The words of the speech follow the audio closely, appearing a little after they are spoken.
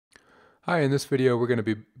Hi, in this video we're going to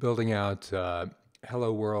be building out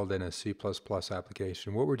Hello World in a C++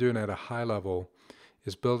 application. What we're doing at a high level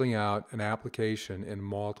is building out an application in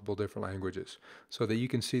multiple different languages so that you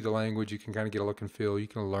can see the language, you can kind of get a look and feel, you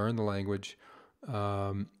can learn the language,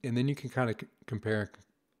 and then you can kind of compare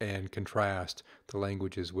and contrast the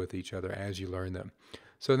languages with each other as you learn them.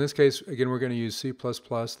 So in this case, again, we're going to use C++.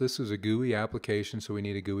 This is a GUI application, so we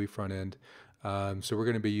need a GUI front end. So we're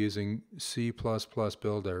going to be using C++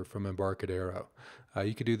 Builder from Embarcadero.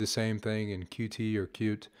 You could do the same thing in Qt or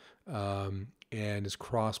Qt, and it's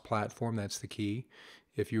cross-platform. That's the key.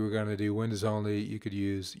 If you were going to do Windows only, you could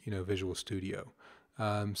use Visual Studio.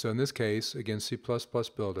 So in this case, again, C++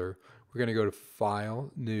 Builder, we're going to go to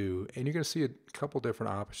File, New, and you're going to see a couple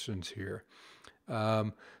different options here.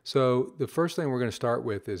 So the first thing we're going to start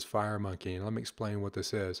with is FireMonkey, and let me explain what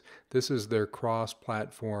this is. This is their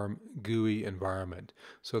cross-platform GUI environment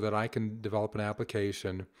so that I can develop an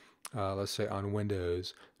application, let's say on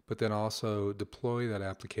Windows, but then also deploy that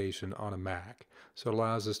application on a Mac. So it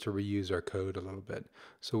allows us to reuse our code a little bit.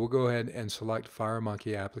 So we'll go ahead and select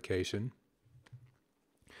FireMonkey application,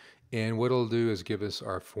 and what it'll do is give us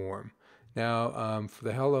our form. Now, for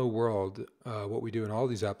the Hello World, what we do in all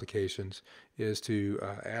these applications is to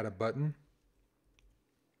add a button.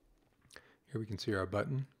 Here we can see our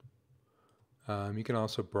button. You can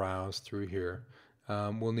also browse through here.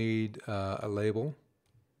 We'll need a label,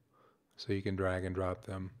 so you can drag and drop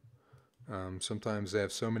them. Sometimes they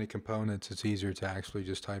have so many components, it's easier to actually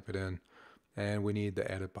just type it in. And we need the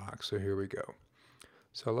edit box, so here we go.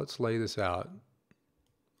 So let's lay this out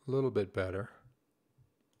a little bit better.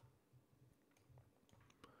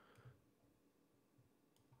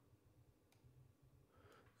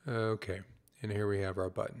 Okay, and here we have our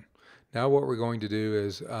button. Now what we're going to do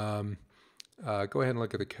is go ahead and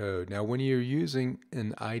look at the code. Now when you're using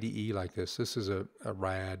an IDE like this is a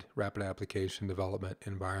RAD, Rapid Application Development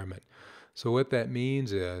Environment. So what that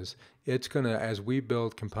means is it's going to, as we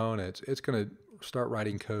build components, it's going to start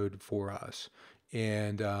writing code for us.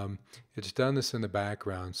 And it's done this in the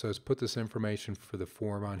background. So it's put this information for the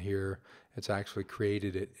form on here. It's actually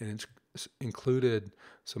created it, and it's included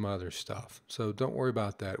some other stuff. So don't worry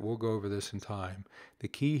about that. We'll go over this in time. The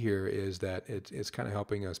key here is that it's kind of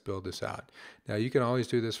helping us build this out. Now you can always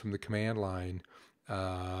do this from the command line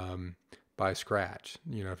by scratch.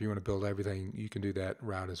 If you want to build everything, you can do that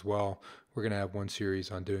route as well. We're going to have one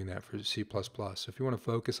series on doing that for C++. So if you want to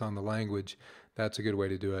focus on the language, that's a good way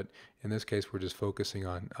to do it. In this case, we're just focusing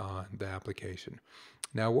on the application.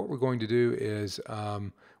 Now what we're going to do is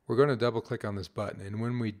we're going to double click on this button, and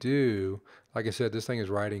when we do, like I said, this thing is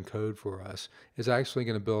writing code for us. It's actually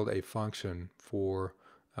going to build a function for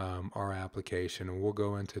our application, and we'll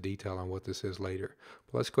go into detail on what this is later.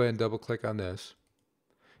 But let's go ahead and double click on this,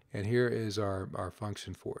 and here is our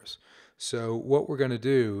function for us. So what we're going to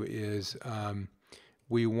do is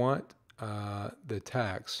we want the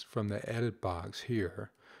text from the edit box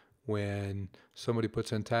here. When somebody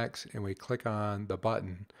puts in text and we click on the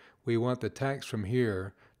button, we want the text from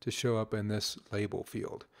here to show up in this label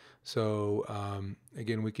field. So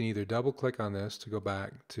again, we can either double click on this to go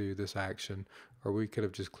back to this action, or we could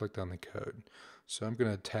have just clicked on the code. So I'm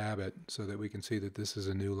going to tab it so that we can see that this is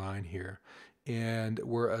a new line here. And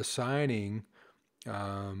we're assigning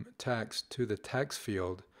text to the text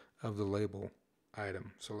field of the label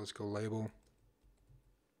item. So let's go label.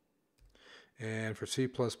 And for C++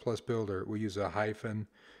 Builder, we use a hyphen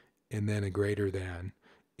and then a greater than.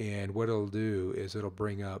 And what it'll do is it'll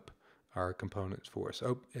bring up our components for us.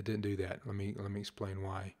 Oh, it didn't do that. Let me explain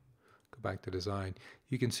why. Go back to design.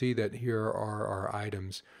 You can see that here are our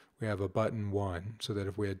items. We have a button 1, so that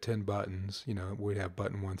if we had 10 buttons, we'd have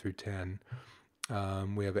button 1 through 10.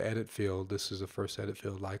 We have an edit field. This is the first edit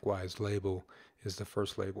field. Likewise, label is the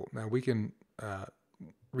first label. Now we can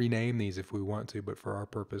rename these if we want to, but for our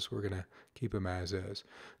purpose, we're going to keep them as is.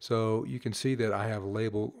 So you can see that I have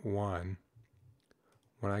label 1.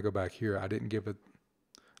 When I go back here, I didn't give it,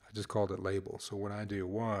 I just called it label. So when I do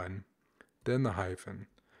 1, then the hyphen,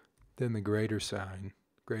 then the greater sign,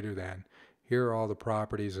 greater than, here are all the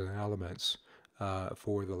properties and elements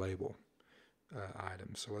for the label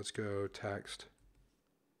item. So let's go text.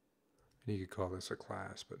 You could call this a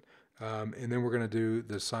class, but and then we're going to do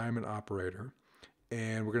the assignment operator,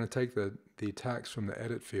 and we're going to take the text from the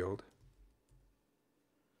edit field.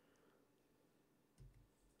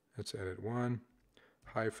 That's edit 1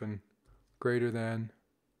 hyphen greater than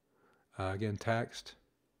again text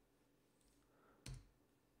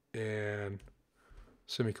and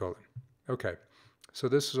semicolon. Okay, so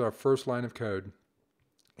this is our first line of code,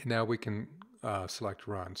 and now we can select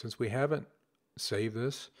run. Since we haven't saved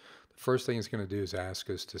this, the first thing it's going to do is ask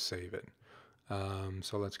us to save it.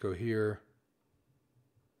 So let's go here.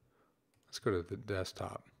 Let's go to the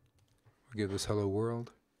desktop. We'll give this Hello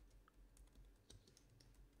World.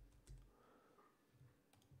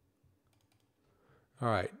 All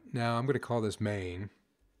right, now I'm going to call this main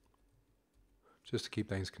just to keep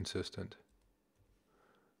things consistent.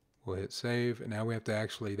 We'll hit save, and now we have to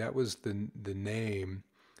actually, that was the name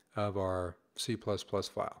of our C++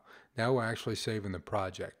 file. Now we're actually saving the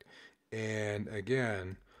project. And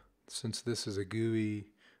again, since this is a GUI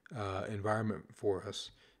environment for us,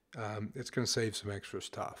 it's going to save some extra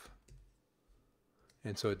stuff.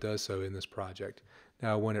 And so it does so in this project.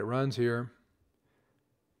 Now when it runs here,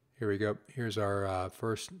 here we go. Here's our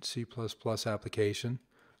first C++ application.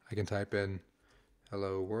 I can type in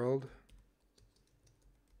Hello World,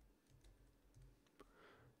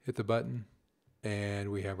 hit the button, and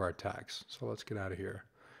we have our text. So let's get out of here.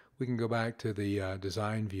 We can go back to the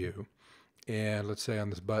design view, and let's say on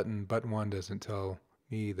this button 1 doesn't tell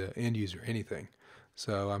me, the end user, anything.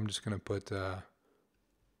 So I'm just going to put we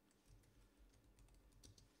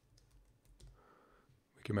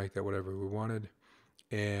can make that whatever we wanted.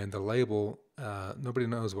 And the label, nobody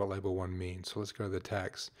knows what label 1 means, so let's go to the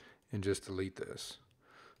text and just delete this.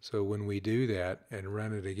 So when we do that and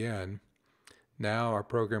run it again, now our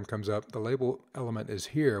program comes up. The label element is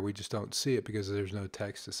here, we just don't see it because there's no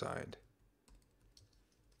text assigned.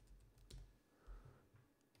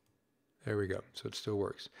 There we go, so it still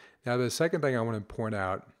works. Now the second thing I want to point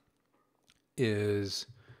out is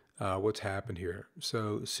what's happened here.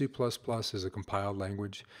 So C++ is a compiled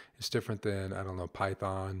language. It's different than, I don't know,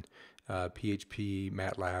 Python, PHP,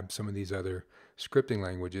 MATLAB, some of these other scripting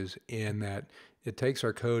languages, in that it takes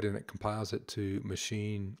our code and it compiles it to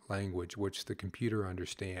machine language, which the computer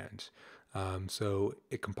understands. So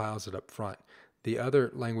it compiles it up front. The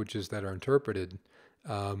other languages that are interpreted,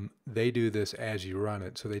 they do this as you run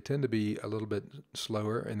it, so they tend to be a little bit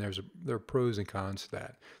slower, and there are pros and cons to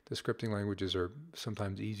that. The scripting languages are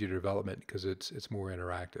sometimes easier to development because it's more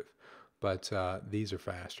interactive, but these are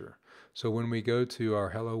faster. So when we go to our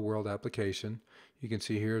Hello World application, you can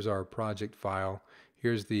see here's our project file.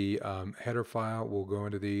 Here's the header file. We'll go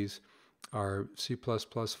into these, our C++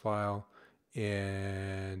 file,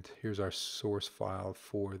 and here's our source file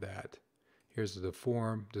for that. Here's the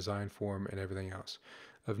form, design form, and everything else.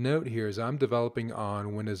 Of note here is I'm developing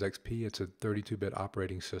on Windows XP. It's a 32-bit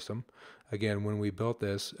operating system. Again, when we built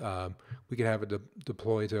this, we could have it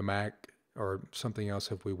deploy to a Mac or something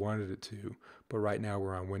else if we wanted it to, but right now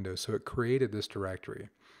we're on Windows. So it created this directory.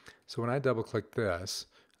 So when I double-click this,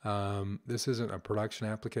 this isn't a production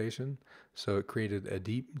application, so it created a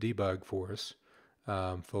debug for us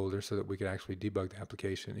folder so that we could actually debug the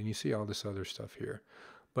application. And you see all this other stuff here.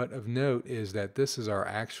 But of note is that this is our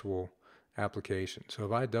actual application. So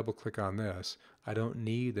if I double click on this, I don't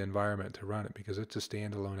need the environment to run it because it's a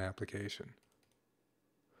standalone application.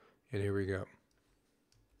 And here we go.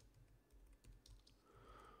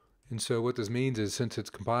 And so what this means is, since it's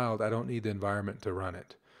compiled, I don't need the environment to run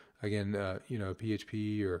it. Again, you know,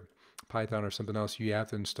 PHP or Python or something else, you have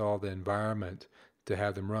to install the environment to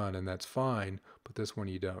have them run, and that's fine, but this one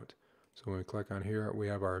you don't. So when we click on here, we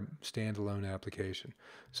have our standalone application.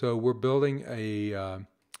 So we're building an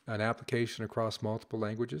application across multiple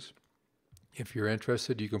languages. If you're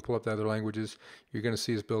interested, you can pull up the other languages. You're going to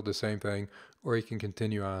see us build the same thing, or you can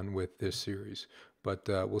continue on with this series. But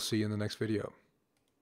we'll see you in the next video.